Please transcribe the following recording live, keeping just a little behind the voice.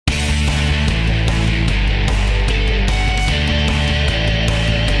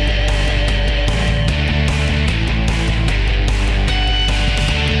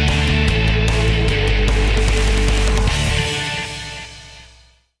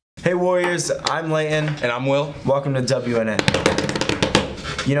Hey Warriors, I'm Layton. And I'm Will. Welcome to WNN.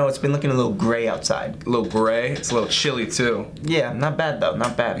 You know, it's been looking a little gray outside. A little gray? It's a little chilly too. Yeah, not bad though,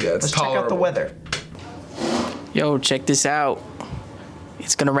 not bad. Yeah, it's Let's tolerable. check out the weather. Yo, check this out.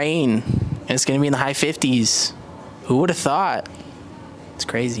 It's gonna rain, and it's gonna be in the high 50s. Who would have thought? It's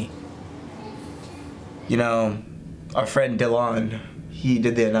crazy. You know, our friend Dylan, he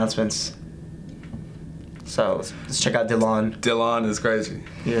did the announcements. So let's check out Dylan. Dylan is crazy.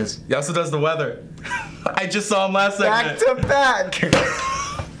 He is. He also does the weather. I just saw him last segment. Back to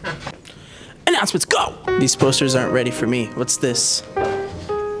back. Announcements, go! These posters aren't ready for me. What's this?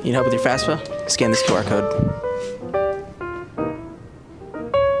 You need help with your FAFSA? Scan this QR code.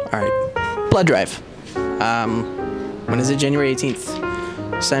 Alright. Blood drive. When is it? January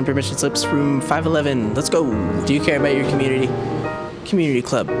 18th. Sign permission slips, room 511. Let's go. Do you care about your community? Community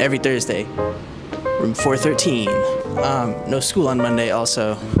club every Thursday. Room 413. No school on Monday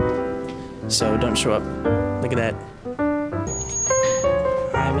also. So don't show up. Look at that.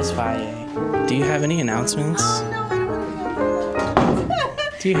 Hi, Miss Faye. Do you have any announcements? Oh, no, I don't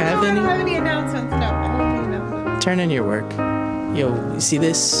have Do you have any? I don't have any announcements. No, I don't have any announcements. Turn in your work. Yo, you see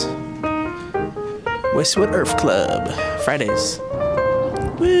this? Westwood Earth Club. Fridays.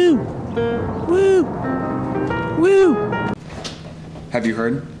 Woo! Woo! Woo! Have you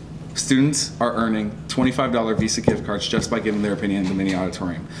heard? Students are earning $25 Visa gift cards just by giving their opinion in the mini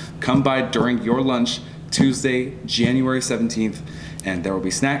auditorium. Come by during your lunch Tuesday, January 17th, and there will be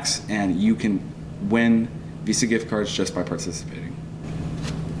snacks, and you can win Visa gift cards just by participating.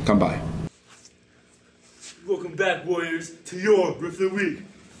 Come by. Welcome back, Warriors, to your Riff of the Week.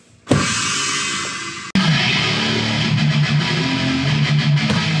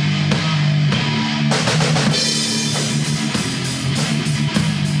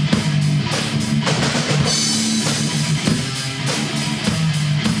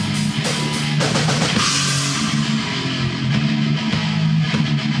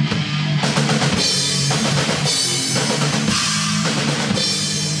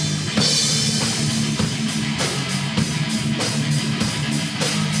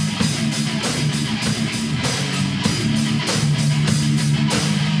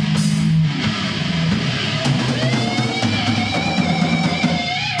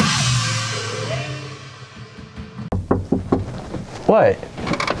 What?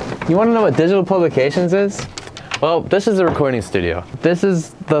 You want to know what digital publications is? Well, this is a recording studio. This is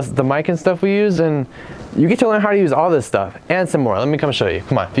the mic and stuff we use, and you get to learn how to use all this stuff and some more. Let me come show you.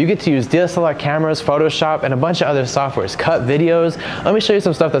 Come on. You get to use DSLR cameras, Photoshop, and a bunch of other softwares. Cut videos. Let me show you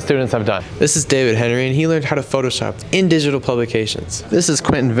some stuff that students have done. This is David Henry, and he learned how to Photoshop in digital publications. This is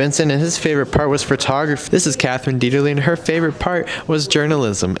Quentin Vincent, and his favorite part was photography. This is Catherine Dieterle, and her favorite part was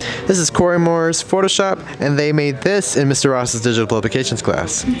journalism. This is Corey Moore's Photoshop, and they made this in Mr. Ross's digital publications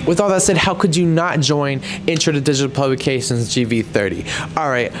class. With all that said, how could you not join Intro to Digital Publications GV30? All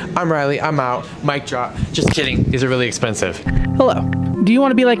right, I'm Riley. I'm out. Mic drop. Just kidding. These are really expensive. Hello. Do you want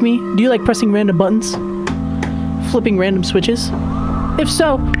to be like me? Do you like pressing random buttons? Flipping random switches? If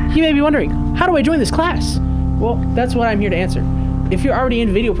so, you may be wondering, how do I join this class? Well, that's what I'm here to answer. If you're already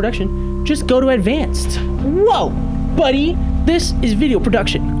in video production, just go to advanced. Whoa, buddy. This is video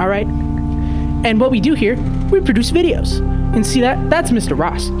production, all right? And what we do here, we produce videos. And see that? That's Mr.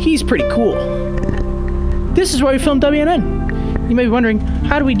 Ross. He's pretty cool. This is where we film WNN. You may be wondering,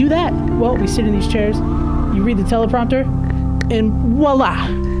 how do we do that? Well, we sit in these chairs, you read the teleprompter, and voila!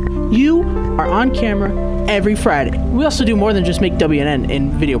 You are on camera every Friday. We also do more than just make WNN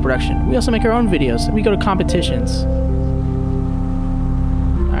in video production. We also make our own videos. We go to competitions.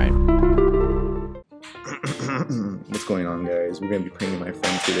 Alright. What's going on, guys? We're gonna be pranking my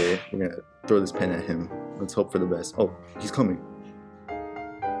friend today. We're gonna throw this pen at him. Let's hope for the best. Oh, he's coming.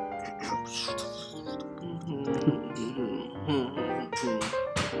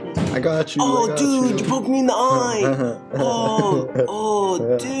 I got you. Oh, dude, you poked me in the eye.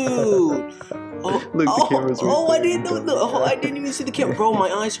 Oh, dude. Oh, look, the camera's right there. I didn't know. Oh, I didn't even see the camera. Bro, my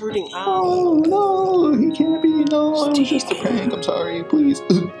eye's hurting. Ow. Oh no, he can't be. No, it was just a prank. I'm sorry. Please,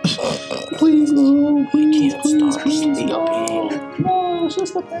 please, no. Please, please, please, no. No, it's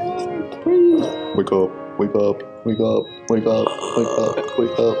just a prank. Please. Wake up. Wake up. Wake up. Wake up. Wake up.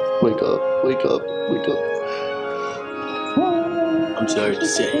 Wake up. Wake up. Wake up. Wake up. I'm sorry to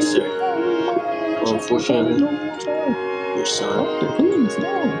say, sir. Well, unfortunately, your son,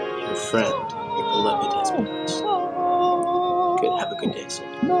 your friend, your beloved has been lost. Good, have a good day, sir.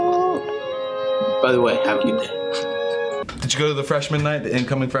 By the way, have a good day. Did you go to the freshman night, the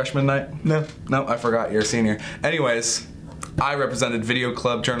incoming freshman night? No. No, I forgot, you're a senior. Anyways, I represented video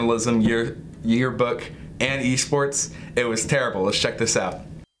club, journalism, yearbook, and esports. It was terrible. Let's check this out.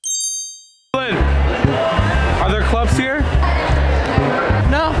 Are there clubs here?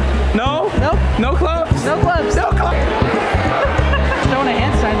 No. No? Nope. No clubs? No clubs. No clubs. Throwing a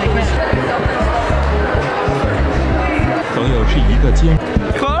hand sign, they can't.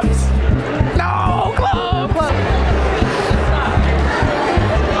 Clubs? No clubs.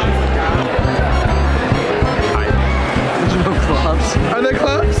 No clubs. Are there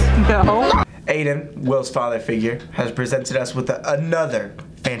clubs? No. Aiden, Will's father figure, has presented us with another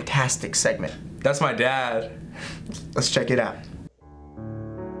fantastic segment. That's my dad. Let's check it out.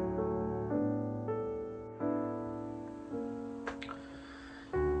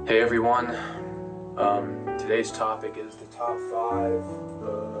 Hey everyone, today's topic is the top 5,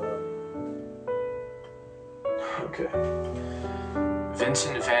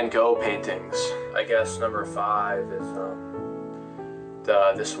 Vincent van Gogh paintings. I guess number 5 is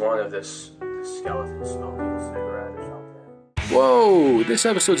this one of this skeleton smoking a cigarette or something. Whoa, this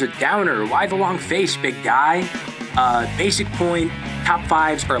episode's a downer. Why the long face, big guy? Basic point, top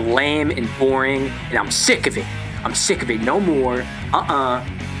 5s are lame and boring, and I'm sick of it. I'm sick of it, no more.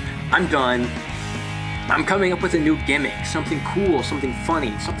 I'm done. I'm coming up with a new gimmick, something cool, something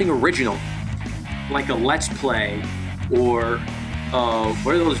funny, something original. Like a Let's Play, or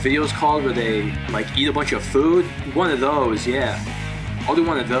what are those videos called where they like eat a bunch of food? One of those, yeah. I'll do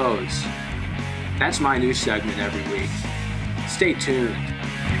one of those. That's my new segment every week. Stay tuned.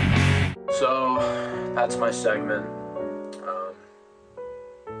 So, that's my segment.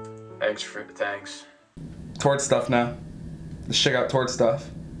 Thanks. Tord stuff now. Let's check out Tord stuff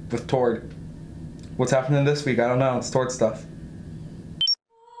with Tord. What's happening this week? I don't know. It's Tord stuff.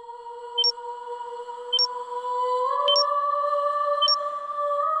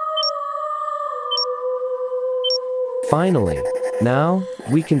 Finally, now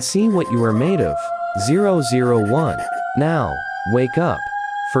we can see what you are made of. 001. Now, wake up,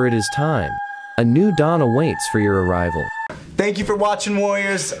 for it is time. A new dawn awaits for your arrival. Thank you for watching,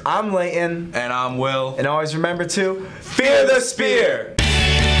 Warriors. I'm Layton. And I'm Will. And always remember to fear the spear!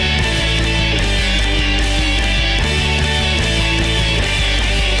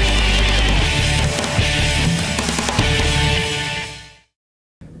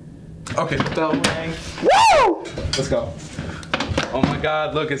 Okay. Bell rang. Woo! Let's go. Oh my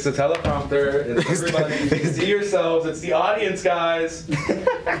god, look, it's the teleprompter. It's everybody. You can see yourselves. It's the audience, guys.